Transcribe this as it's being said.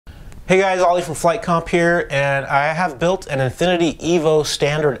Hey guys, Ollie from FlightComp here, and I have built an Infinity Evo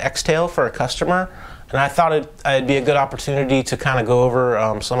standard X-Tail for a customer, and I thought it'd be a good opportunity to kind of go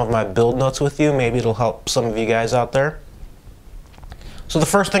over some of my build notes with you. Maybe it'll help some of you guys out there. So the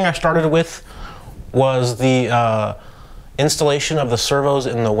first thing I started with was the installation of the servos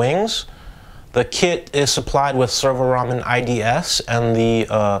in the wings. The kit is supplied with Servo-ROM and IDS, and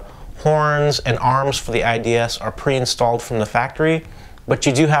the horns and arms for the IDS are pre-installed from the factory, but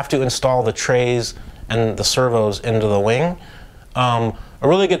you do have to install the trays and the servos into the wing. A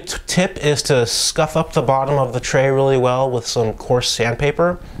really good tip is to scuff up the bottom of the tray really well with some coarse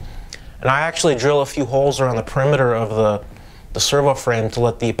sandpaper. And I actually drill a few holes around the perimeter of the servo frame to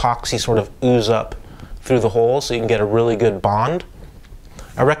let the epoxy sort of ooze up through the holes so you can get a really good bond.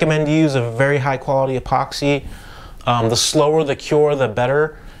 I recommend you use a very high quality epoxy. The slower the cure, the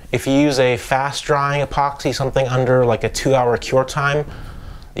better. If you use a fast drying epoxy, something under like a 2-hour cure time,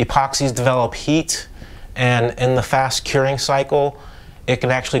 the epoxies develop heat, and in the fast curing cycle, it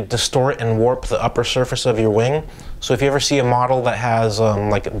can actually distort and warp the upper surface of your wing. So if you ever see a model that has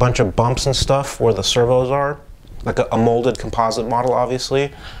like a bunch of bumps and stuff where the servos are, like a molded composite model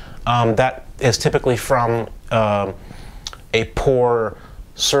obviously, that is typically from a poor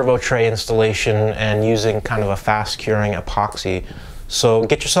servo tray installation and using kind of a fast curing epoxy. So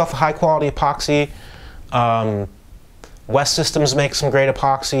get yourself a high quality epoxy. West Systems makes some great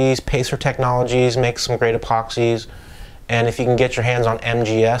epoxies, Pacer Technologies makes some great epoxies, and if you can get your hands on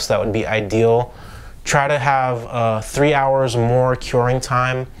MGS, that would be ideal. Try to have 3 hours more curing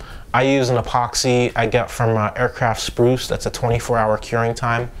time. I use an epoxy I get from Aircraft Spruce, that's a 24-hour curing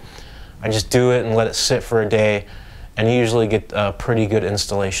time. I just do it and let it sit for a day, and you usually get pretty good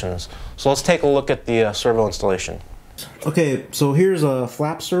installations. So let's take a look at the servo installation. Okay, so here's a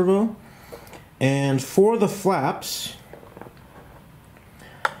flap servo, and for the flaps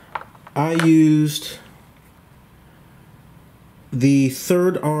I used the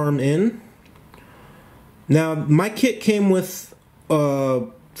third arm in. Now my kit came with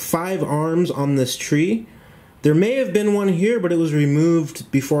 5 arms on this tree. There may have been one here, but it was removed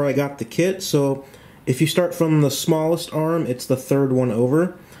before I got the kit, so if you start from the smallest arm, it's the third one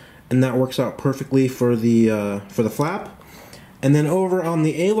over, and that works out perfectly for the flap. And then over on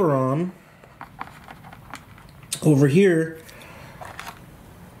the aileron, over here,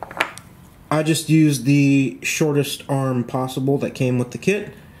 I just used the shortest arm possible that came with the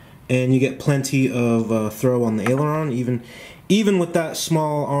kit, and you get plenty of throw on the aileron. Even with that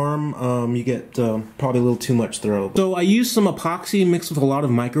small arm, you get probably a little too much throw. So I used some epoxy mixed with a lot of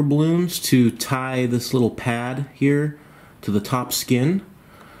microballoons to tie this little pad here to the top skin.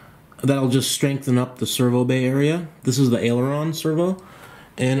 That'll just strengthen up the servo bay area. This is the aileron servo.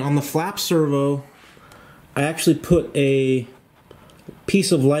 And on the flap servo, I actually put a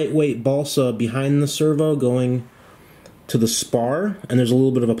piece of lightweight balsa behind the servo going to the spar, and there's a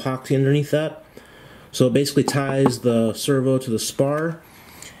little bit of epoxy underneath that. So it basically ties the servo to the spar,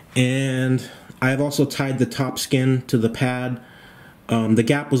 and I've also tied the top skin to the pad. The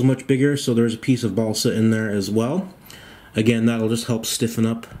gap was much bigger, so there's a piece of balsa in there as well. Again, that'll just help stiffen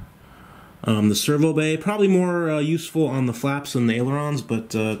up the servo bay. Probably more useful on the flaps than the ailerons,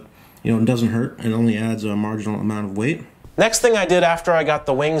 but you know, it doesn't hurt and only adds a marginal amount of weight. Next thing I did after I got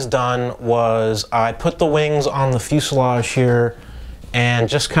the wings done was I put the wings on the fuselage here and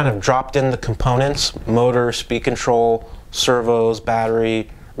just kind of dropped in the components: motor, speed control, servos, battery,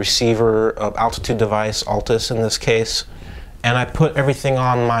 receiver, altitude device, Altus in this case. And I put everything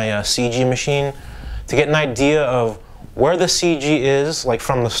on my CG machine to get an idea of where the CG is, like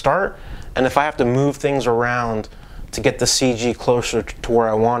from the start, and if I have to move things around to get the CG closer to where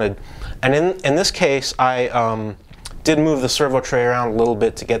I wanted. And in this case, I did move the servo tray around a little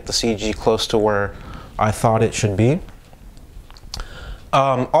bit to get the CG close to where I thought it should be.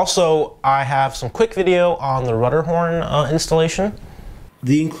 Also, I have some quick video on the rudder horn installation.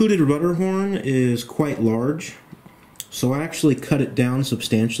 The included rudder horn is quite large, so I actually cut it down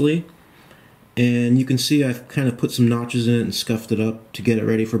substantially. And you can see I've kind of put some notches in it and scuffed it up to get it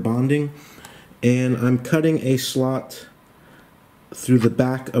ready for bonding. And I'm cutting a slot through the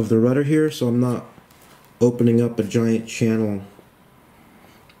back of the rudder here, so I'm not opening up a giant channel.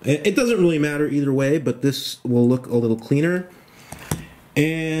 It doesn't really matter either way, but this will look a little cleaner.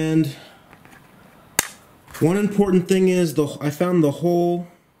 And one important thing is I found the hole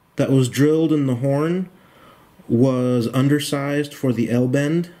that was drilled in the horn was undersized for the L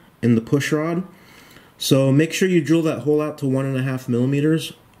bend in the push rod. So make sure you drill that hole out to 1.5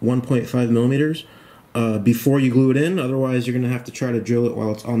 millimeters, 1.5 millimeters before you glue it in. Otherwise, you're going to have to try to drill it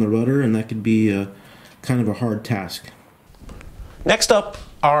while it's on the rudder, and that could be kind of a hard task. Next up,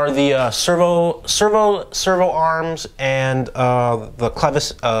 are the servo arms and the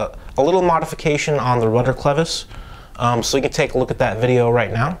clevis, a little modification on the rudder clevis. So you can take a look at that video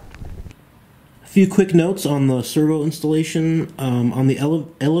right now. A few quick notes on the servo installation. On the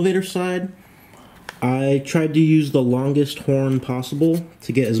elevator side, I tried to use the longest horn possible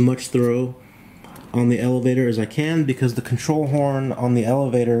to get as much throw on the elevator as I can, because the control horn on the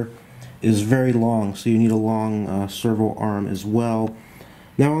elevator is very long, so you need a long servo arm as well.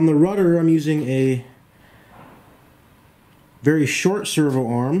 Now on the rudder, I'm using a very short servo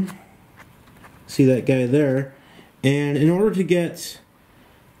arm. See that guy there? And in order to get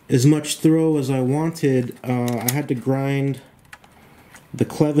as much throw as I wanted, I had to grind the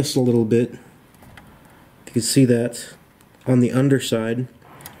clevis a little bit. You can see that on the underside,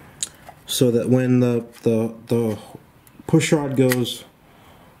 so that when the push rod goes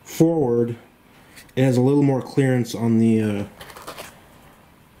forward, it has a little more clearance on the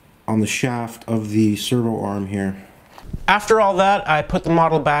shaft of the servo arm here. After all that, I put the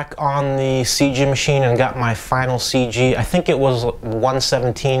model back on the CG machine and got my final CG. I think it was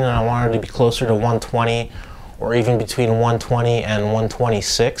 117, and I wanted to be closer to 120, or even between 120 and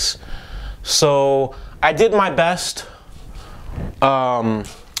 126. So I did my best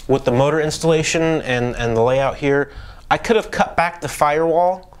with the motor installation and the layout here. I could have cut back the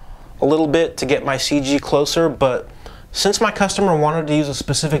firewall a little bit to get my CG closer, but since my customer wanted to use a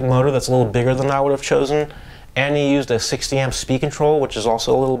specific motor that's a little bigger than I would have chosen, and he used a 60 amp speed control, which is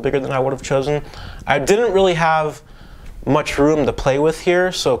also a little bigger than I would have chosen, I didn't really have much room to play with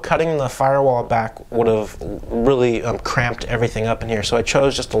here, so cutting the firewall back would have really cramped everything up in here. So I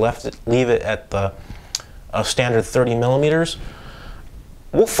chose just to leave it at the standard 30 millimeters.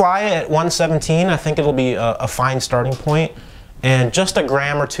 We'll fly it at 117. I think it'll be a fine starting point, and just a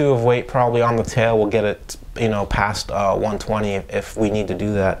gram or two of weight probably on the tail will get it, you know, past 120 if we need to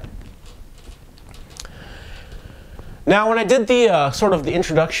do that. Now, when I did the sort of the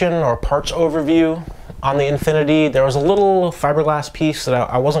introduction or parts overview on the Infinity, there was a little fiberglass piece that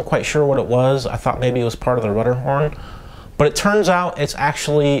I wasn't quite sure what it was. I thought maybe it was part of the rudder horn, but it turns out it's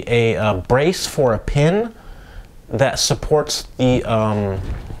actually a brace for a pin that supports the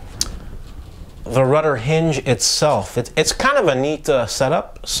rudder hinge itself. It's kind of a neat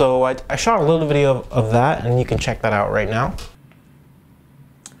setup, so I shot a little video of that, and you can check that out right now.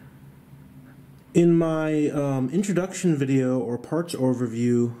 In my introduction video or parts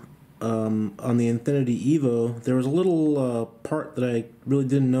overview on the Infinity Evo, there was a little part that I really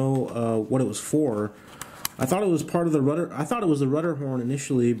didn't know what it was for. I thought it was part of the rudder. I thought it was the rudder horn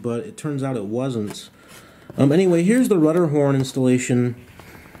initially, but it turns out it wasn't. Anyway, here's the rudder horn installation.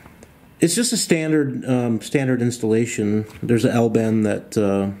 It's just a standard installation. There's an L-bend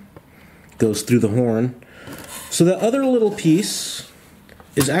that goes through the horn. So the other little piece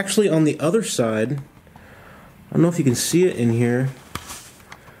is actually on the other side. I don't know if you can see it in here.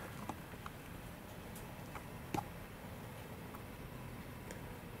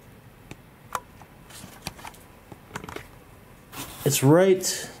 It's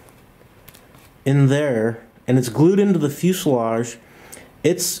right in there, and it's glued into the fuselage.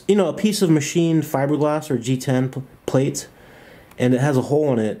 It's, you know, a piece of machined fiberglass or G10 plate, and it has a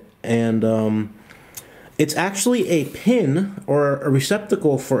hole in it, and it's actually a pin, or a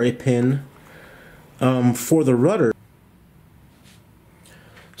receptacle for a pin, for the rudder.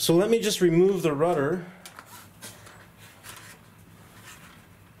 So let me just remove the rudder.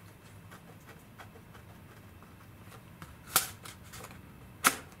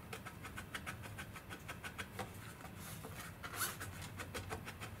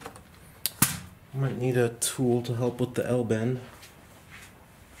 I might need a tool to help with the L-bend.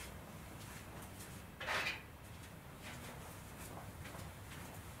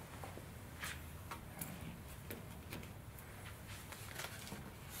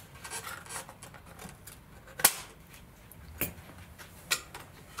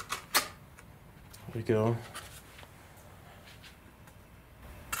 There we go.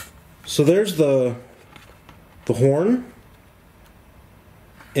 So there's the horn,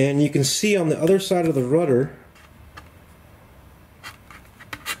 and you can see on the other side of the rudder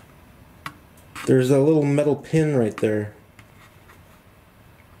there's a little metal pin right there.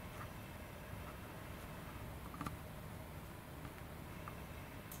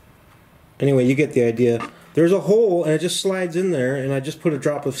 Anyway, you get the idea. There's a hole, and it just slides in there, and I just put a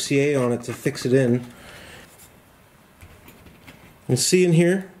drop of CA on it to fix it in. And see in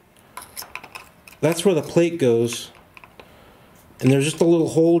here? That's where the plate goes. And there's just a little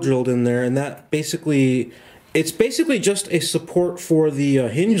hole drilled in there, and that basically, it's basically just a support for the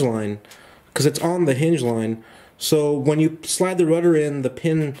hinge line, because it's on the hinge line. So when you slide the rudder in, the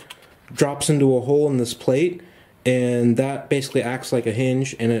pin drops into a hole in this plate, and that basically acts like a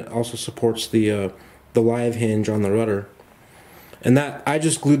hinge, and it also supports the live hinge on the rudder. And that I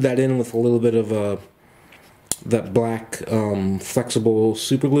just glued that in with a little bit of that black flexible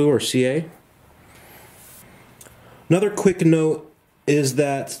super glue, or CA. Another quick note is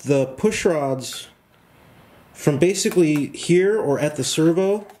that the push rods from basically here or at the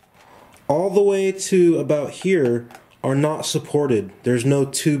servo all the way to about here are not supported. There's no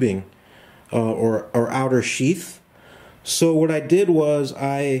tubing or outer sheath. So what I did was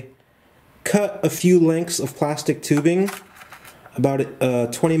I cut a few lengths of plastic tubing, about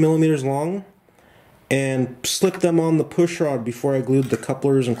 20 millimeters long, and slipped them on the push rod before I glued the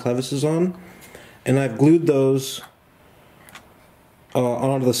couplers and clevises on. And I've glued those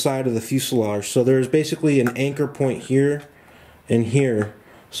onto the side of the fuselage. So there's basically an anchor point here and here.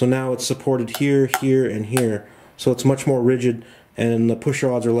 So now it's supported here, here, and here. So it's much more rigid, and the push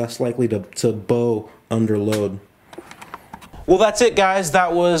rods are less likely to bow under load. Well, that's it, guys.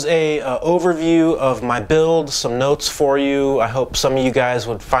 That was a overview of my build, some notes for you. I hope some of you guys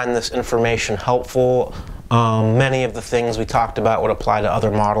would find this information helpful. Many of the things we talked about would apply to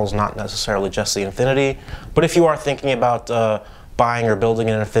other models, not necessarily just the Infinity. But if you are thinking about buying or building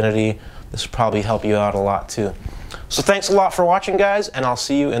an Infinity, this will probably help you out a lot too. So thanks a lot for watching, guys, and I'll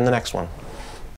see you in the next one.